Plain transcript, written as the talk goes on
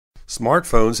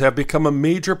Smartphones have become a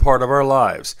major part of our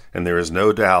lives, and there is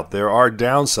no doubt there are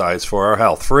downsides for our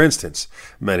health. For instance,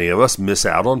 many of us miss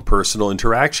out on personal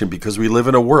interaction because we live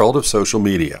in a world of social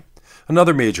media.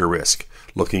 Another major risk,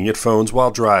 looking at phones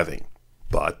while driving.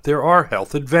 But there are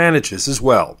health advantages as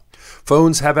well.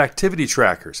 Phones have activity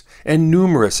trackers, and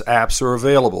numerous apps are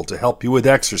available to help you with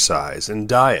exercise and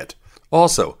diet.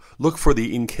 Also, look for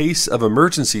the In Case of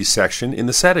Emergency section in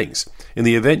the settings. In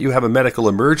the event you have a medical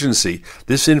emergency,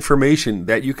 this information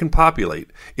that you can populate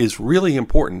is really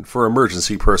important for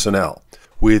emergency personnel.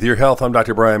 With your health, I'm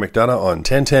Dr. Brian McDonough on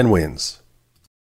 1010 Wins.